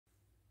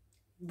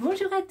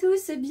Bonjour à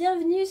tous,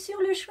 bienvenue sur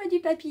le Choix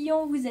du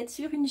Papillon. Vous êtes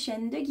sur une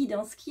chaîne de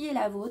guidance qui est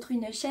la vôtre,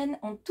 une chaîne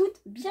en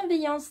toute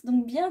bienveillance.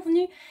 Donc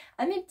bienvenue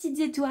à mes petites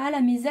étoiles, à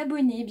mes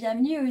abonnés,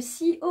 bienvenue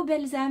aussi aux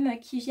belles âmes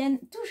qui viennent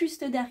tout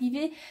juste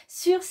d'arriver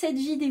sur cette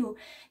vidéo.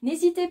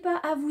 N'hésitez pas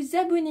à vous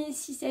abonner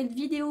si cette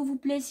vidéo vous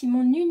plaît, si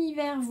mon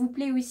univers vous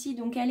plaît aussi.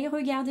 Donc allez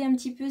regarder un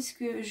petit peu ce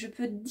que je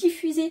peux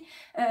diffuser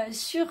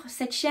sur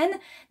cette chaîne.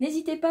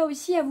 N'hésitez pas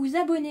aussi à vous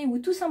abonner ou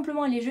tout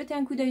simplement aller jeter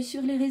un coup d'œil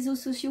sur les réseaux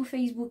sociaux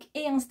Facebook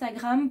et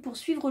Instagram. Pour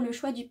suivre le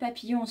choix du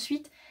papillon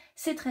ensuite,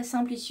 c'est très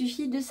simple, il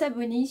suffit de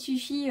s'abonner, il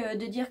suffit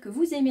de dire que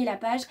vous aimez la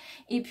page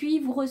et puis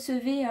vous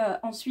recevez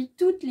ensuite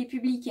toutes les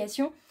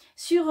publications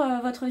sur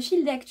votre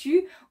fil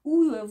d'actu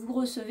où vous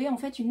recevez en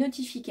fait une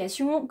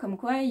notification comme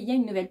quoi il y a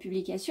une nouvelle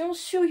publication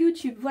sur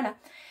YouTube. Voilà.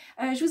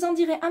 Je vous en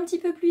dirai un petit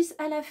peu plus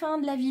à la fin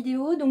de la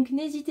vidéo, donc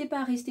n'hésitez pas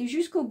à rester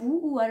jusqu'au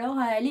bout ou alors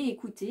à aller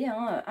écouter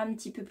un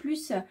petit peu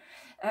plus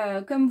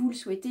comme vous le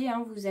souhaitez.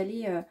 Vous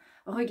allez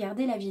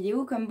regarder la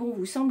vidéo comme bon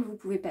vous semble, vous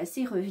pouvez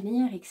passer,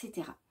 revenir,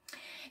 etc.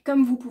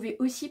 Comme vous pouvez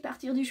aussi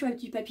partir du choix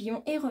du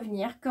papillon et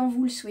revenir quand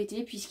vous le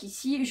souhaitez,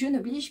 puisqu'ici je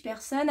n'oblige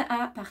personne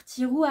à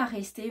partir ou à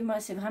rester.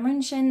 Moi c'est vraiment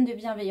une chaîne de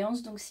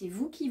bienveillance, donc c'est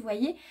vous qui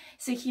voyez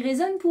ce qui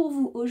résonne pour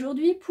vous.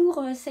 Aujourd'hui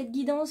pour cette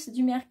guidance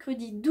du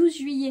mercredi 12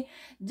 juillet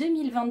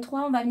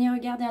 2023, on va venir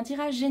regarder un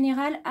tirage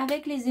général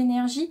avec les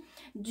énergies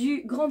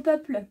du grand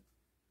peuple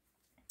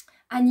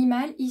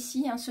animal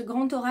ici, ce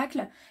grand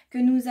oracle que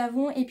nous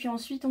avons, et puis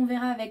ensuite on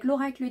verra avec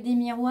l'oracle des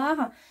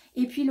miroirs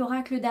et puis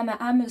l'oracle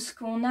d'Amaham ce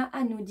qu'on a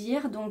à nous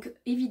dire. Donc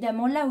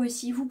évidemment là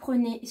aussi vous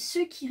prenez ce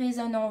qui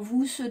résonne en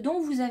vous, ce dont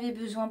vous avez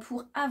besoin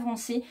pour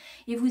avancer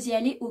et vous y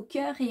allez au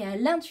cœur et à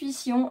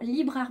l'intuition,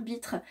 libre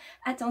arbitre.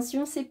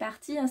 Attention, c'est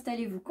parti,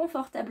 installez-vous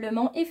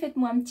confortablement et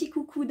faites-moi un petit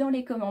coucou dans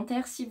les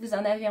commentaires si vous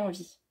en avez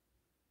envie.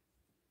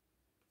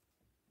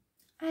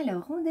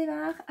 Alors, on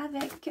démarre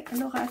avec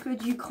l'oracle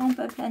du grand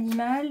peuple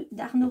animal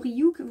d'Arnaud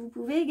Rioux, que vous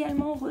pouvez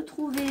également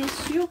retrouver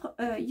sur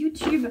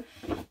YouTube,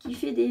 qui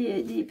fait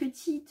des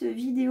petites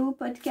vidéos,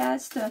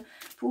 podcasts,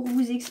 pour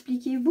vous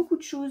expliquer beaucoup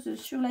de choses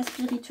sur la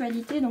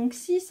spiritualité. Donc,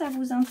 si ça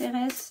vous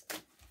intéresse,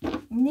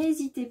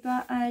 n'hésitez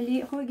pas à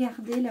aller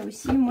regarder là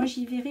aussi. Moi,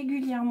 j'y vais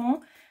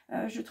régulièrement.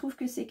 Je trouve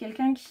que c'est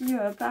quelqu'un qui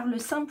parle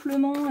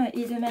simplement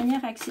et de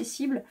manière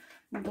accessible.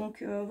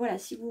 Donc voilà,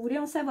 si vous voulez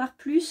en savoir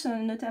plus,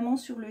 notamment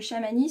sur le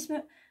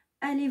chamanisme,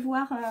 allez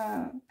voir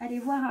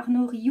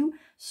Arnaud Rioux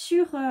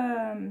sur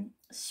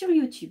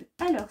YouTube.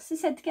 Alors, c'est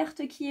cette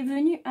carte qui est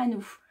venue à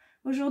nous.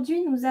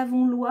 Aujourd'hui, nous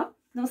avons Loi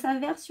dans sa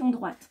version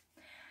droite.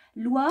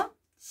 Loi,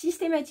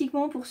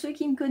 systématiquement, pour ceux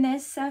qui me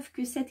connaissent, savent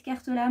que cette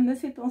carte-là me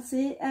fait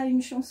penser à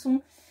une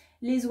chanson,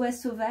 Les Oies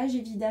Sauvages,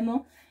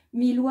 évidemment.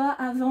 Mais Loi,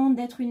 avant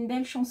d'être une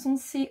belle chanson,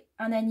 c'est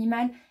un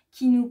animal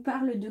qui nous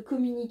parle de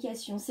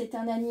communication. C'est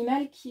un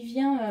animal qui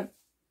vient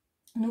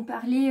nous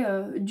parler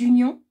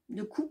d'union,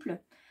 de couple,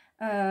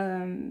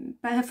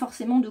 pas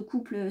forcément de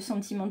couple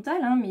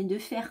sentimental, mais de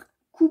faire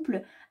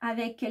couple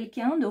avec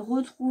quelqu'un, de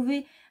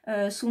retrouver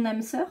son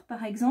âme sœur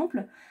par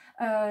exemple.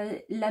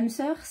 L'âme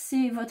sœur,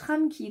 c'est votre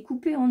âme qui est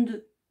coupée en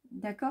deux,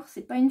 d'accord?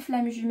 C'est pas une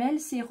flamme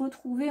jumelle, c'est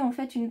retrouver en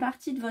fait une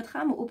partie de votre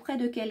âme auprès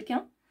de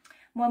quelqu'un.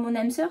 Moi, mon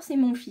âme sœur, c'est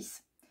mon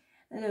fils.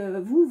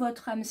 Vous,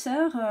 votre âme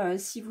sœur,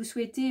 si vous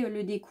souhaitez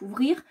le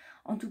découvrir,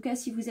 en tout cas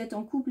si vous êtes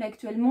en couple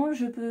actuellement,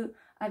 je peux,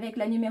 avec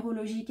la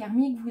numérologie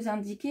karmique, vous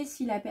indiquer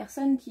si la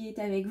personne qui est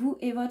avec vous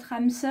est votre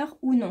âme sœur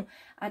ou non.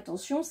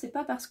 Attention, c'est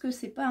pas parce que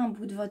c'est pas un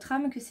bout de votre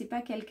âme que c'est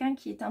pas quelqu'un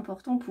qui est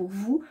important pour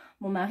vous.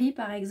 Mon mari,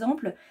 par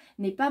exemple,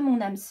 n'est pas mon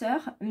âme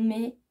sœur,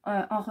 mais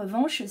en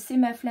revanche, c'est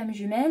ma flamme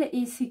jumelle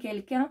et c'est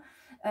quelqu'un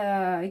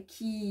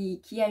qui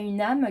a une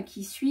âme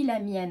qui suit la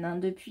mienne.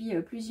 Depuis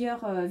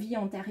plusieurs vies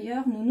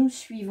antérieures, nous nous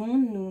suivons,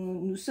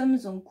 nous sommes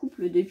en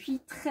couple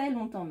depuis très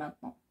longtemps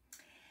maintenant.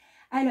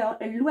 Alors,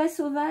 Loi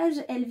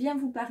sauvage, elle vient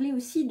vous parler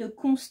aussi de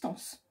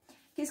constance.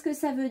 Qu'est-ce que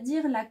ça veut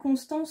dire la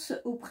constance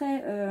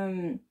auprès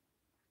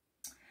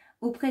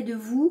de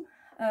vous,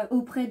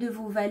 auprès de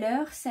vos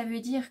valeurs? Ça veut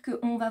dire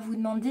qu'on va vous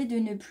demander de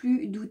ne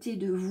plus douter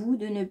de vous,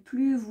 de ne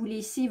plus vous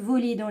laisser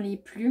voler dans les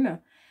plumes.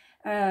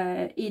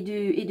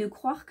 Et de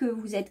croire que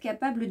vous êtes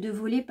capable de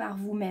voler par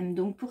vous-même.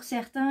 Donc pour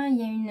certains, il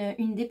y a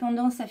une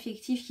dépendance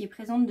affective qui est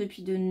présente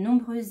depuis de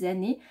nombreuses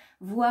années,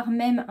 voire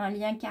même un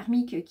lien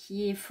karmique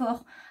qui est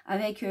fort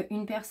avec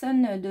une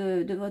personne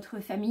de votre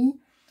famille.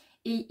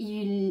 Et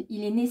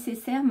il est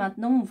nécessaire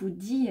maintenant, on vous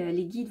dit,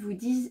 les guides vous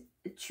disent,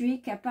 tu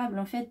es capable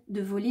en fait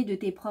de voler de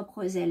tes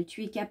propres ailes.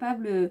 Tu es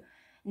capable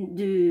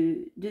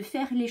de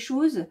faire les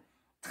choses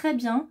très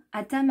bien,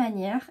 à ta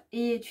manière,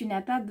 et tu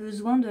n'as pas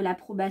besoin de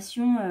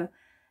l'approbation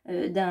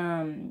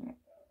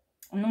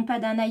non pas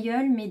d'un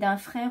aïeul, mais d'un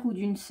frère ou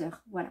d'une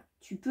sœur. Voilà,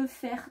 tu peux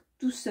faire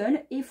tout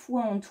seul, et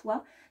foi en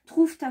toi,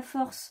 trouve ta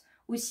force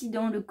aussi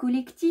dans le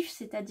collectif,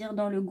 c'est-à-dire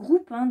dans le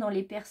groupe, dans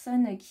les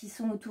personnes qui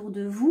sont autour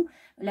de vous,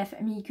 la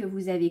famille que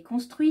vous avez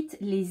construite,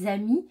 les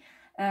amis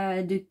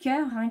de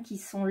cœur qui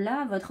sont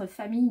là, votre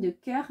famille de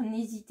cœur,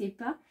 n'hésitez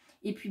pas.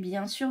 Et puis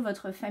bien sûr,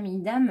 votre famille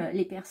d'âme,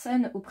 les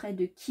personnes auprès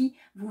de qui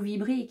vous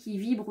vibrez et qui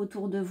vibrent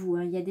autour de vous.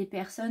 Il y a des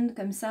personnes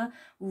comme ça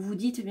où vous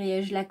dites,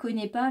 mais je la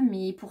connais pas,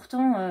 mais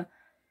pourtant,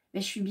 je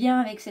suis bien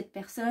avec cette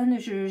personne,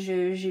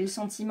 j'ai le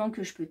sentiment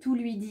que je peux tout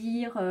lui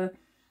dire,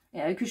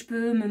 que je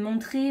peux me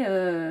montrer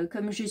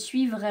comme je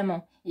suis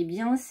vraiment. Eh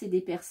bien, c'est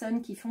des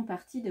personnes qui font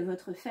partie de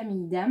votre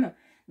famille d'âme.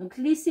 Donc,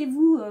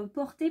 laissez-vous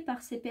porter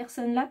par ces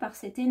personnes-là, par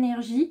cette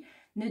énergie.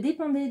 Ne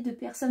dépendez de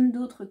personne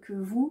d'autre que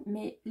vous,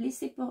 mais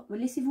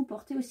laissez-vous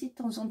porter aussi de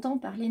temps en temps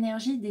par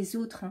l'énergie des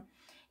autres.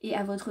 Et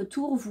à votre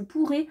tour, vous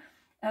pourrez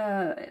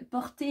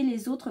porter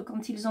les autres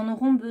quand ils en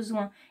auront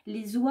besoin.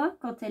 Les oies,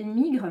 quand elles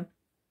migrent,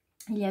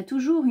 il y a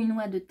toujours une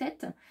oie de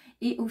tête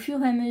et au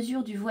fur et à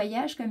mesure du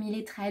voyage, comme il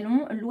est très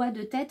long, l'oie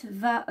de tête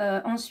va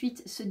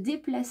ensuite se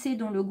déplacer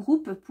dans le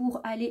groupe pour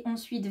aller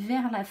ensuite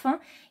vers la fin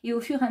et au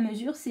fur et à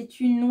mesure,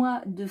 c'est une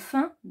oie de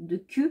fin, de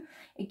queue,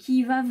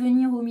 qui va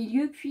venir au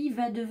milieu puis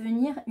va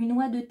devenir une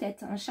oie de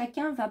tête.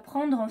 Chacun va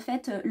prendre en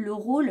fait le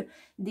rôle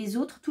des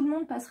autres, tout le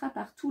monde passera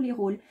par tous les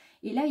rôles.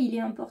 Et là, il est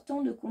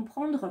important de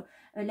comprendre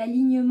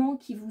l'alignement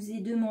qui vous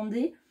est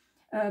demandé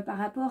par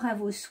rapport à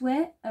vos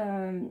souhaits.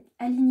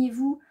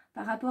 Alignez-vous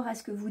par rapport à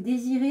ce que vous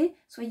désirez,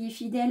 soyez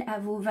fidèle à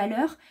vos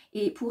valeurs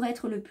et pour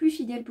être le plus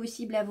fidèle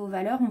possible à vos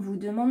valeurs, on vous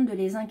demande de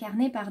les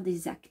incarner par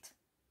des actes.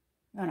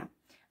 Voilà.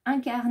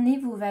 Incarnez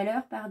vos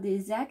valeurs par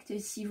des actes.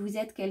 Si vous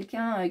êtes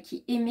quelqu'un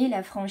qui aimait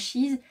la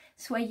franchise,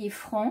 soyez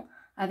franc,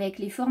 avec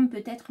les formes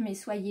peut-être, mais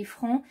soyez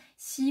franc.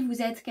 Si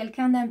vous êtes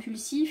quelqu'un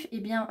d'impulsif, eh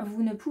bien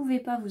vous ne pouvez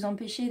pas vous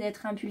empêcher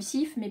d'être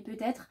impulsif, mais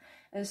peut-être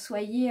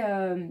soyez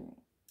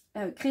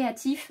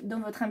créatif dans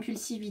votre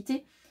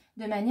impulsivité,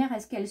 de manière à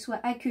ce qu'elle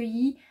soit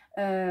accueillie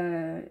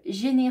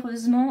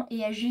généreusement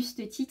et à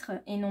juste titre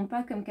et non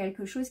pas comme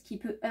quelque chose qui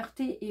peut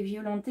heurter et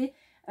violenter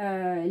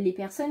les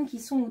personnes qui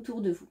sont autour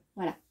de vous.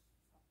 Voilà,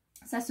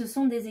 ça ce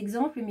sont des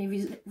exemples, mais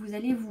vous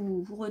allez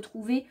vous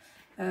retrouver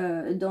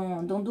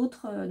dans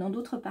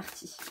d'autres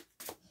parties.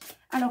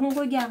 Alors on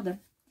regarde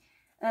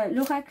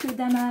l'oracle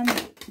d'Aman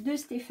de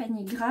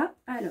Stéphanie Gras.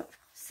 Alors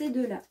ces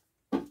deux-là,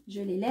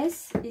 je les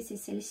laisse et c'est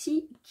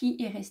celle-ci qui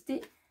est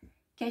restée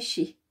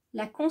cachée.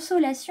 La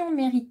consolation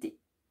méritée.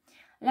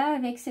 Là,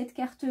 avec cette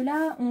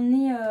carte-là, on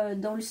est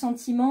dans le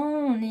sentiment,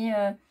 on est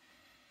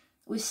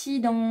aussi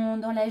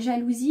dans la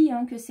jalousie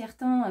que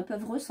certains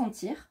peuvent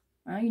ressentir,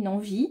 une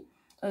envie.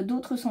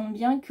 D'autres sentent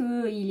bien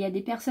qu'il y a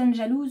des personnes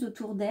jalouses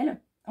autour d'elles.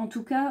 En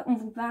tout cas, on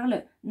vous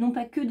parle non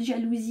pas que de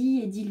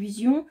jalousie et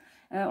d'illusion,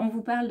 on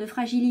vous parle de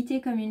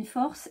fragilité comme une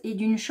force et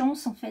d'une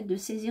chance en fait de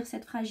saisir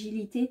cette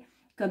fragilité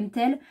comme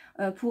telle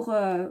pour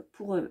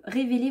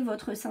révéler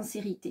votre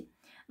sincérité.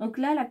 Donc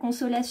là, la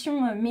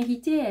consolation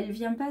méritée, elle ne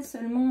vient pas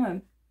seulement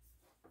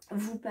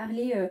vous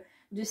parler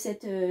de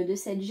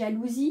cette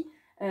jalousie,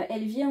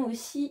 elle vient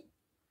aussi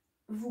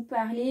vous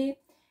parler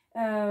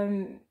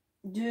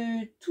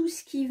de tout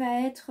ce qui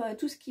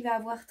va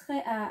avoir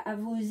trait à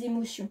vos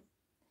émotions.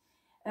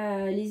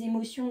 Les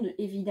émotions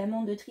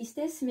évidemment de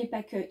tristesse, mais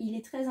pas que. Il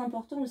est très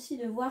important aussi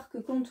de voir que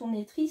quand on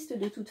est triste,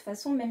 de toute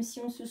façon, même si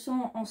on se sent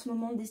en ce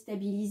moment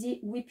déstabilisé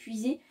ou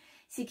épuisé,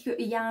 c'est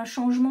qu'il y a un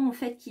changement en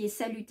fait qui est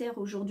salutaire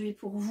aujourd'hui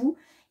pour vous.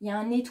 Il y a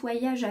un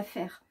nettoyage à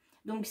faire.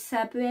 Donc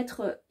ça peut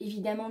être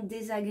évidemment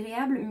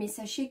désagréable, mais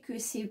sachez que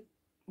c'est,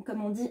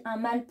 comme on dit, un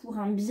mal pour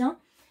un bien.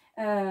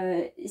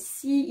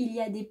 S'il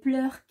y a des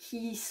pleurs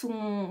qui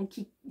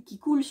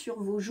coulent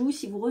sur vos joues,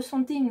 si vous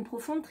ressentez une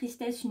profonde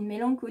tristesse, une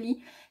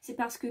mélancolie, c'est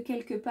parce que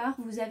quelque part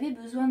vous avez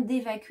besoin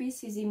d'évacuer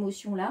ces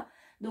émotions-là.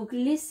 Donc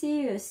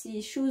laissez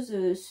ces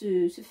choses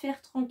se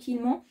faire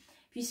tranquillement,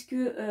 puisque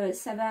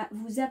ça va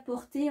vous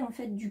apporter en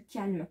fait du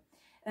calme.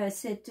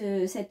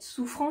 Cette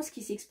souffrance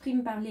qui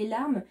s'exprime par les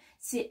larmes,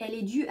 elle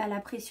est due à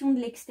la pression de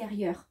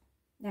l'extérieur.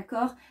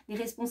 D'accord? Les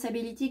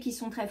responsabilités qui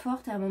sont très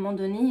fortes, à un moment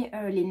donné,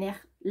 les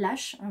nerfs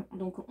lâchent,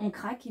 donc on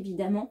craque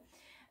évidemment.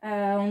 On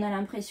a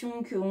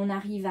l'impression qu'on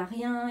n'arrive à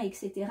rien,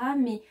 etc.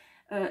 Mais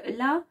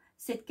là,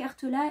 cette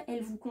carte-là,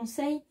 elle vous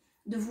conseille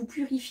de vous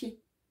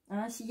purifier.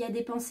 S'il y a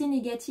des pensées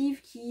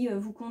négatives qui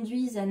vous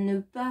conduisent à ne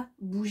pas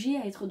bouger,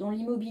 à être dans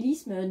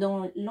l'immobilisme,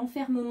 dans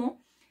l'enfermement,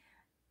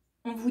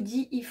 on vous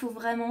dit il faut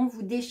vraiment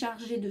vous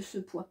décharger de ce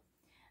poids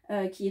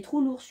qui est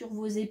trop lourd sur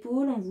vos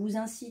épaules. On vous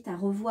incite à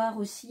revoir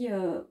aussi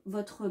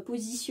votre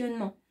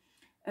positionnement.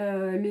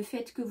 Le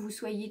fait que vous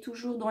soyez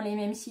toujours dans les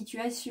mêmes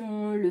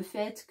situations, le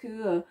fait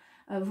que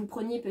vous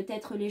preniez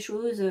peut-être les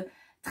choses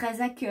très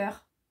à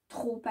cœur,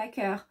 trop à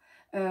cœur,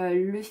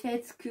 le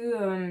fait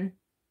que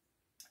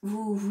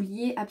vous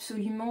vouliez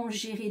absolument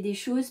gérer des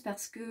choses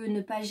parce que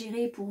ne pas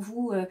gérer pour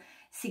vous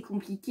c'est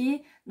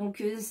compliqué.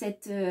 Donc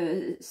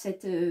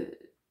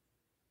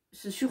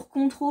ce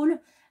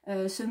surcontrôle,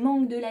 ce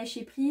manque de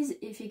lâcher prise,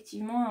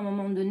 effectivement à un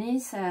moment donné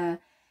ça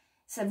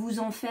vous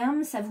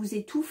enferme, ça vous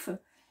étouffe.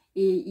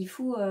 Et il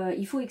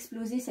faut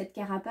exploser cette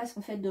carapace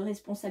en fait de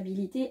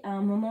responsabilité à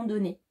un moment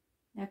donné.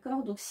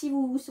 D'accord? Donc si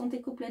vous vous sentez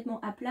complètement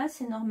à plat,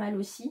 c'est normal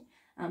aussi.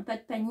 Pas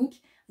de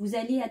panique. Vous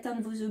allez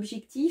atteindre vos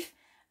objectifs.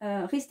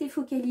 Restez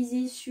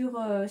focalisé sur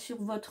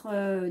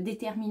votre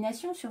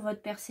détermination, sur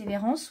votre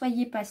persévérance.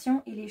 Soyez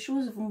patient et les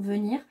choses vont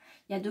venir.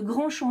 Il y a de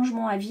grands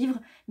changements à vivre,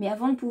 mais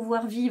avant de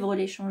pouvoir vivre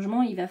les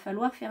changements, il va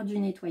falloir faire du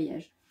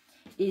nettoyage.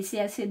 Et c'est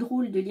assez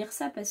drôle de lire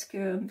ça parce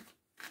que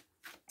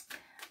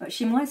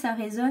chez moi, ça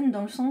résonne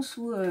dans le sens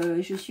où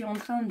je suis en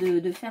train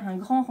de faire un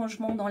grand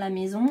rangement dans la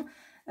maison,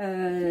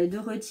 de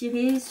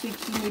retirer ce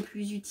qui n'est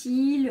plus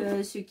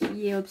utile, ce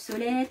qui est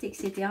obsolète,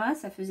 etc.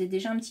 Ça faisait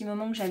déjà un petit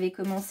moment que j'avais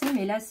commencé,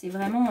 mais là, c'est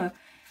vraiment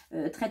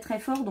très très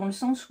fort dans le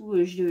sens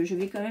où je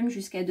vais quand même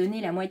jusqu'à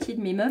donner la moitié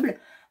de mes meubles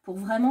pour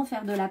vraiment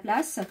faire de la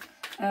place,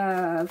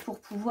 pour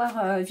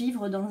pouvoir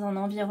vivre dans un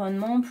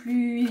environnement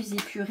plus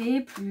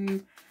épuré,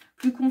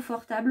 plus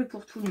confortable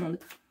pour tout le monde.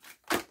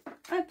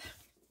 Hop.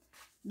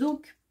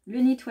 Donc, le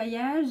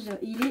nettoyage,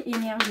 il est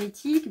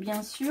énergétique,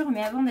 bien sûr,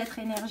 mais avant d'être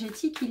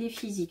énergétique, il est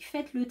physique.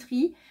 Faites le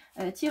tri,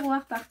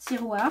 tiroir par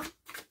tiroir,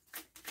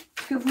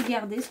 ce que vous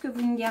gardez, ce que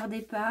vous ne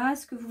gardez pas,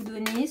 ce que vous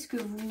donnez, ce que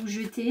vous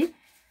jetez,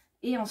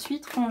 et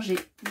ensuite rangez.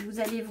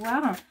 Vous allez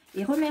voir,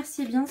 et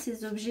remerciez bien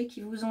ces objets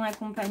qui vous ont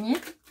accompagné.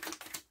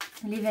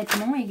 Les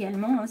vêtements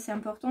également, hein, c'est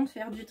important de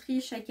faire du tri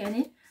chaque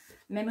année,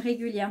 même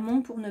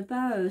régulièrement, pour ne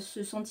pas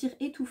se sentir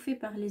étouffé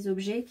par les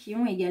objets qui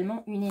ont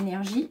également une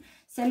énergie,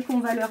 celles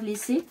qu'on va leur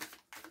laisser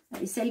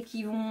et celles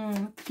qu'ils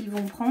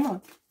vont prendre.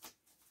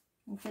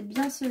 Donc faites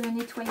bien ce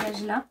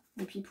nettoyage là.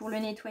 Et puis pour le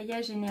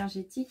nettoyage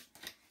énergétique,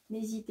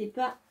 n'hésitez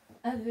pas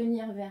à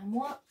venir vers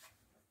moi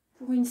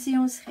pour une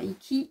séance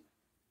Reiki.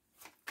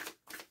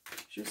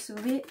 Je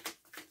saurai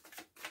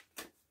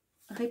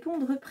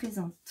répondre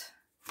présente.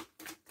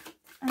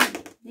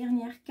 Allez,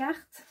 dernière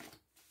carte.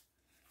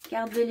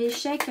 Carte de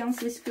l'échec, hein,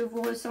 c'est ce que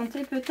vous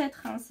ressentez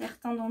peut-être, hein,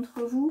 certains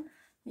d'entre vous.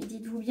 Mais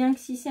dites-vous bien que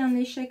si c'est un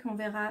échec, on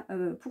verra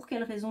pour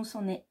quelle raison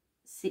c'en est.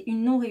 C'est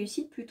une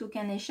non-réussite plutôt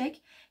qu'un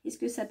échec. Est-ce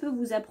que ça peut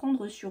vous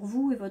apprendre sur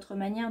vous et votre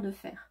manière de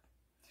faire?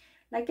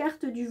 La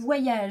carte du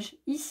voyage,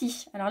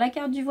 ici. Alors la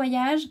carte du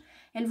voyage,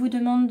 elle vous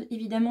demande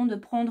évidemment de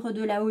prendre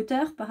de la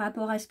hauteur par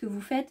rapport à ce que vous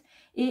faites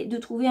et de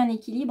trouver un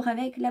équilibre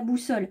avec la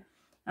boussole.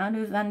 Hein,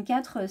 le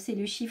 24, c'est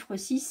le chiffre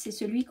 6, c'est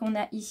celui qu'on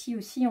a ici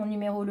aussi en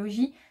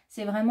numérologie.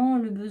 C'est vraiment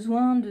le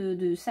besoin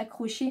de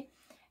s'accrocher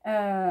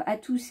à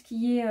tout ce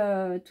qui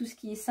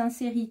est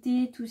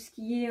sincérité, tout ce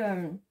qui est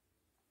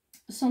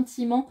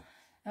sentiment,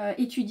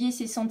 étudier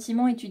ses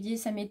sentiments, étudier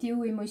sa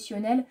météo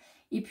émotionnelle,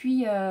 et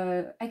puis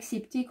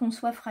accepter qu'on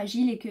soit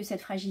fragile et que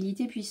cette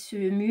fragilité puisse se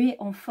muer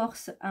en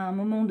force à un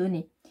moment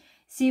donné.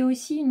 C'est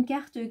aussi une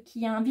carte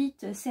qui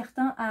invite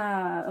certains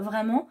à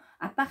vraiment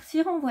à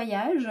partir en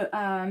voyage,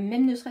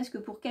 même ne serait-ce que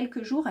pour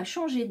quelques jours, à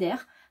changer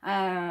d'air,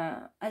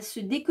 à se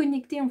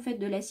déconnecter en fait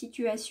de la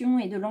situation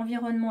et de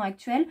l'environnement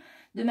actuel,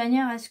 de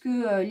manière à ce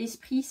que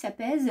l'esprit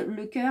s'apaise,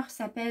 le cœur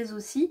s'apaise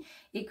aussi,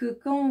 et que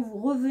quand vous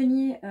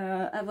reveniez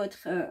à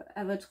votre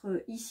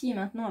ici et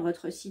maintenant, à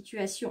votre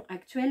situation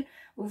actuelle,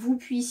 vous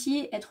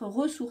puissiez être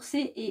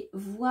ressourcé et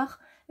voir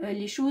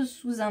les choses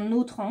sous un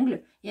autre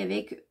angle et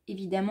avec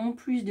évidemment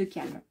plus de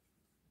calme.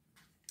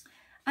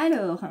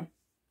 Alors,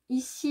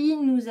 ici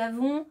nous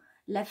avons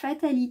la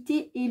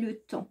fatalité et le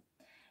temps.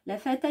 La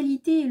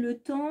fatalité et le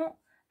temps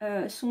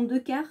sont deux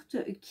cartes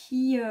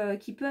qui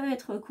peuvent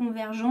être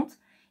convergentes,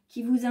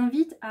 qui vous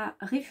invitent à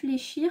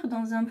réfléchir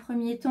dans un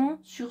premier temps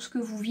sur ce que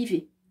vous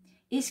vivez.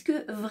 Est-ce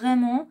que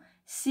vraiment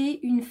c'est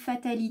une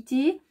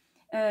fatalité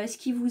ce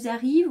qui vous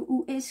arrive,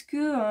 ou est-ce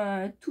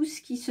que tout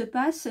ce qui se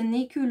passe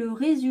n'est que le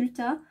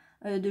résultat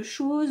de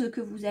choses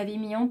que vous avez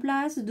mis en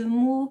place, de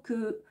mots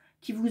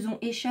qui vous ont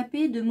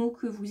échappé, de mots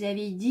que vous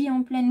avez dit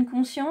en pleine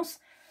conscience?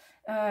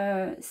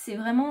 C'est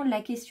vraiment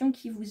la question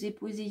qui vous est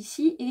posée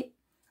ici, et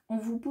on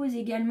vous pose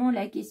également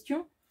la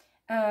question,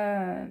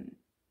 comment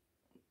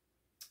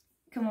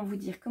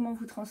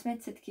vous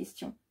transmettre cette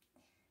question?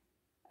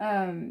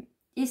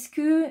 Est-ce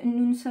que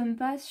nous ne sommes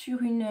pas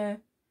sur une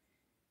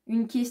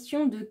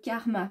question de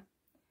karma?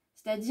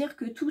 C'est-à-dire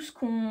que tout ce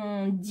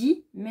qu'on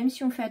dit, même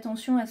si on fait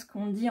attention à ce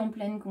qu'on dit en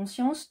pleine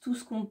conscience, tout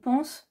ce qu'on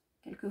pense,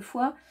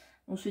 quelquefois,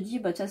 on se dit,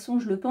 bah, de toute façon,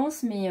 je le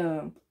pense, mais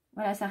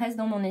voilà, ça reste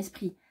dans mon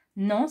esprit.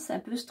 Non, ça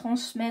peut se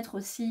transmettre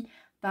aussi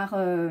par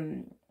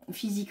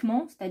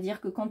physiquement,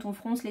 c'est-à-dire que quand on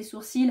fronce les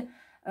sourcils,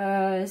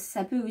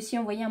 ça peut aussi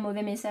envoyer un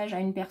mauvais message à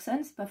une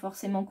personne. C'est pas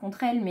forcément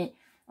contre elle, mais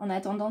en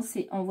attendant,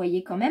 c'est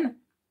envoyé quand même.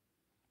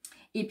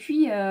 Et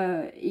puis,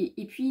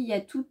 il y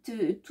a tout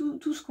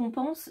ce qu'on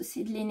pense,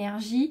 c'est de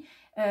l'énergie,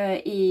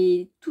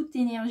 et toute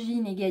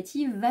énergie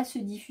négative va se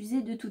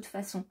diffuser de toute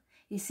façon.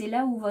 Et c'est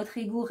là où votre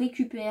ego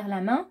récupère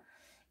la main.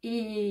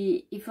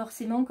 Et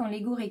forcément, quand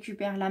l'ego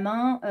récupère la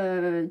main,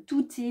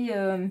 tout est,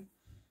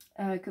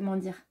 comment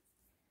dire,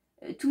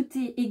 tout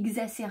est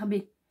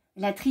exacerbé.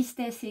 La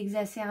tristesse est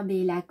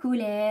exacerbée, la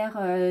colère,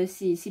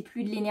 c'est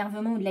plus de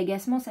l'énervement ou de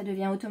l'agacement, ça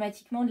devient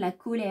automatiquement de la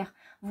colère,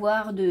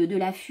 voire de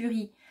la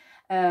furie.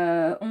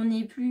 On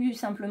n'est plus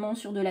simplement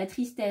sur de la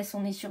tristesse,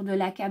 on est sur de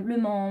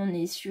l'accablement, on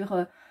est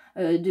sur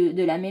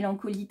de la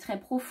mélancolie très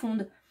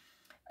profonde.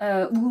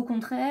 Ou au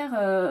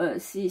contraire,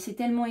 c'est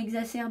tellement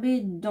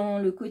exacerbé dans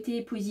le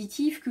côté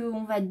positif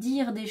qu'on va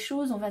dire des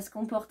choses, on va se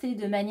comporter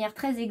de manière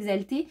très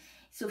exaltée,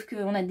 Sauf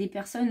qu'on a des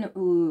personnes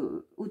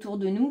autour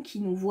de nous qui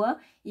nous voient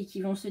et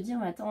qui vont se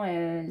dire, attends,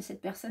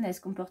 cette personne, elle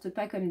se comporte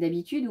pas comme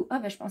d'habitude, ou, ah,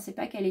 bah, je pensais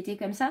pas qu'elle était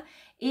comme ça.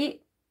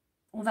 Et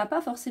on va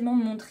pas forcément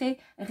montrer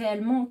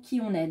réellement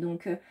qui on est.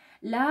 Donc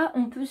là,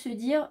 on peut se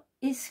dire,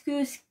 est-ce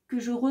que ce que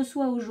je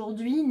reçois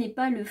aujourd'hui n'est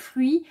pas le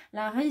fruit,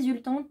 la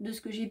résultante de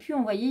ce que j'ai pu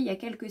envoyer il y a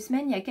quelques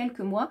semaines, il y a quelques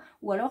mois,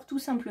 ou alors tout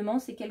simplement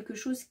c'est quelque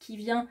chose qui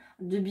vient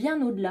de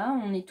bien au-delà.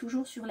 On est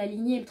toujours sur la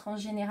lignée et le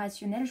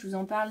transgénérationnel, je vous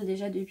en parle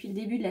déjà depuis le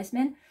début de la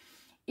semaine,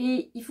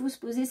 et il faut se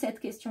poser cette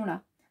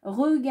question-là.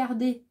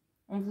 Regardez,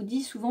 on vous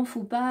dit souvent,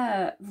 faut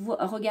pas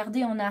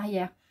regarder en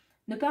arrière.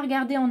 Ne pas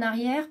regarder en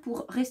arrière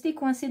pour rester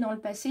coincé dans le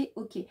passé,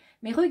 ok.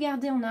 Mais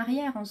regarder en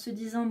arrière en se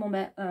disant, bon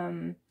ben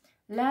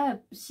là,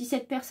 si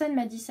cette personne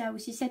m'a dit ça, ou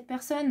si cette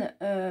personne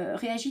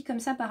réagit comme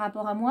ça par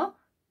rapport à moi,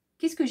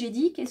 qu'est-ce que j'ai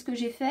dit, qu'est-ce que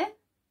j'ai fait,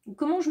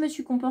 comment je me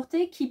suis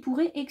comportée, qui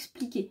pourrait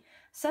expliquer.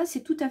 Ça,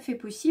 c'est tout à fait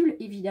possible,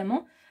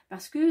 évidemment,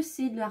 parce que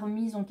c'est de la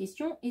remise en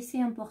question et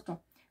c'est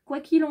important. Quoi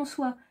qu'il en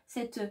soit,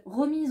 cette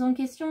remise en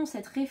question,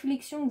 cette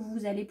réflexion que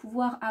vous allez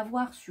pouvoir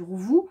avoir sur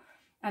vous,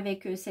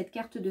 avec cette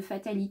carte de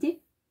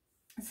fatalité,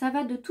 ça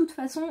va de toute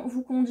façon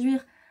vous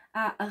conduire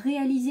à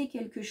réaliser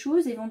quelque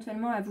chose,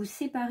 éventuellement à vous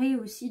séparer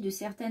aussi de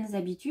certaines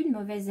habitudes,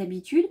 mauvaises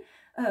habitudes,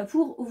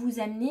 pour vous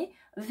amener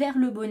vers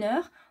le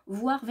bonheur,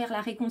 voire vers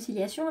la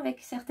réconciliation avec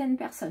certaines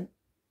personnes.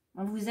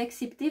 Vous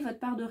acceptez votre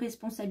part de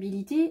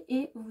responsabilité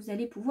et vous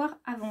allez pouvoir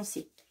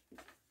avancer.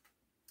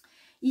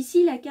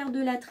 Ici, la carte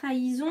de la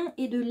trahison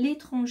et de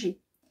l'étranger.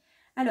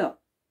 Alors,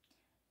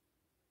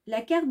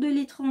 la carte de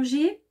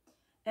l'étranger,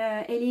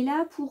 elle est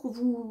là pour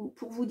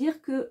vous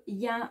dire qu'il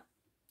y a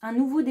un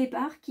nouveau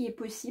départ qui est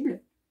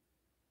possible.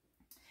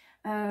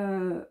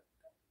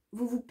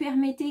 Vous vous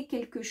permettez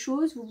quelque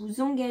chose, vous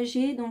vous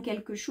engagez dans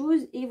quelque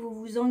chose et vous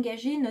vous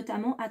engagez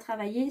notamment à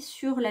travailler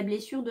sur la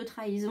blessure de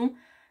trahison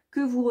que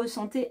vous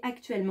ressentez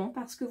actuellement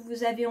parce que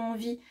vous avez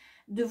envie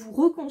de vous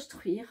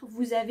reconstruire,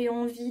 vous avez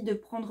envie de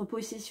prendre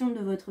possession de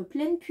votre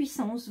pleine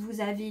puissance, vous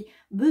avez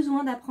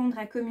besoin d'apprendre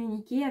à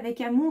communiquer avec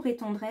amour et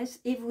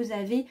tendresse et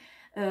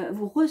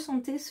vous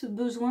ressentez ce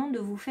besoin de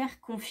vous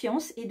faire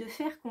confiance et de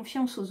faire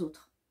confiance aux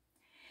autres.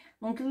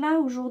 Donc là,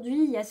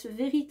 aujourd'hui, il y a ce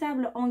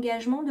véritable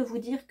engagement de vous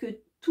dire que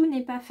tout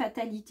n'est pas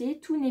fatalité,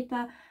 tout n'est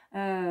pas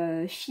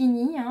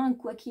fini. Hein.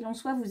 Quoi qu'il en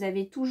soit, vous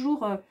avez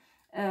toujours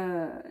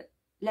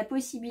la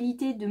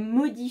possibilité de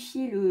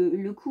modifier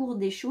le cours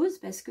des choses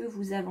parce que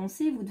vous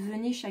avancez, vous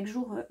devenez chaque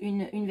jour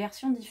une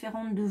version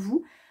différente de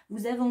vous.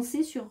 Vous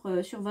avancez sur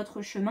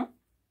votre chemin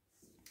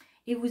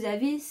et vous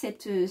avez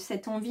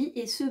cette envie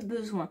et ce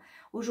besoin.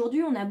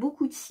 Aujourd'hui, on a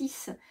beaucoup de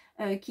 6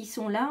 qui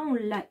sont là, on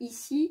l'a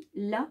ici,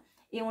 là.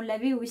 Et on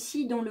l'avait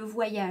aussi dans le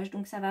voyage.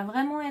 Donc ça va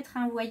vraiment être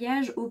un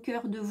voyage au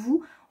cœur de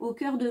vous, au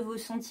cœur de vos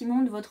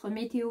sentiments, de votre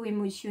météo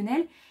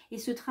émotionnelle. Et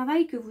ce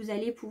travail que vous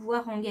allez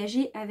pouvoir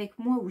engager avec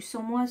moi ou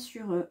sans moi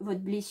sur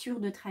votre blessure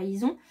de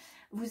trahison,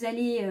 vous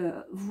allez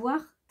voir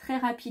très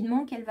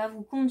rapidement qu'elle va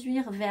vous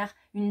conduire vers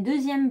une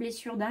deuxième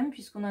blessure d'âme,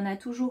 puisqu'on en a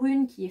toujours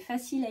une qui est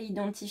facile à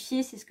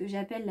identifier, c'est ce que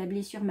j'appelle la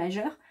blessure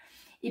majeure.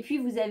 Et puis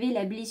vous avez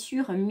la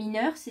blessure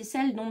mineure, c'est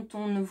celle dont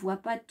on ne voit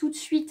pas tout de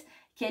suite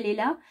qu'elle est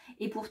là,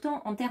 et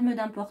pourtant en termes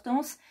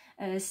d'importance,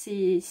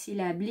 c'est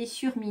la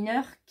blessure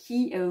mineure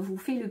qui vous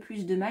fait le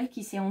plus de mal,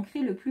 qui s'est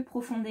ancrée le plus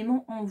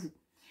profondément en vous.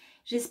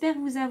 J'espère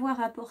vous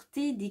avoir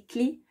apporté des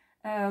clés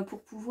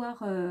pour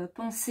pouvoir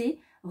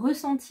penser,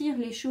 ressentir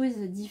les choses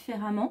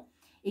différemment,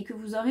 et que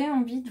vous aurez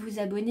envie de vous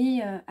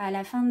abonner à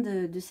la fin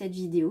de cette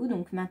vidéo,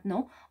 donc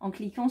maintenant, en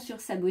cliquant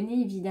sur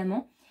s'abonner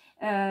évidemment.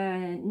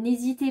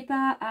 N'hésitez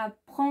pas à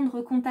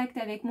prendre contact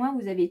avec moi,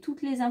 vous avez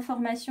toutes les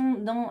informations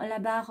dans la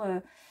barre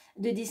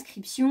de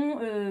description,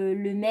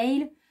 le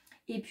mail,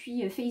 et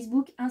puis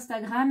Facebook,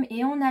 Instagram,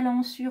 et en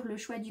allant sur le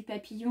choix du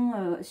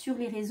papillon sur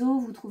les réseaux,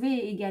 vous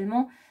trouvez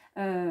également,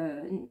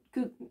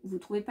 vous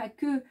trouvez pas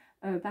que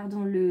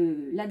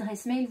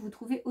l'adresse mail, vous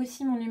trouvez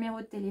aussi mon numéro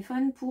de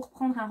téléphone pour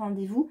prendre un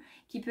rendez-vous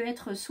qui peut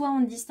être soit en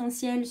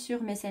distanciel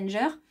sur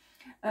Messenger,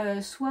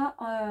 soit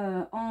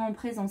en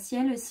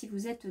présentiel si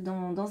vous êtes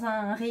dans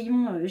un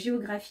rayon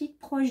géographique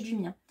proche du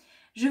mien.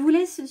 Je vous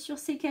laisse sur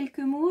ces quelques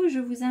mots, je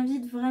vous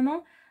invite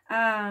vraiment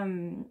à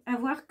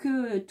voir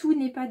que tout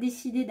n'est pas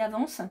décidé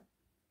d'avance,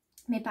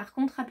 mais par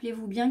contre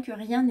rappelez-vous bien que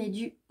rien n'est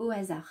dû au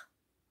hasard.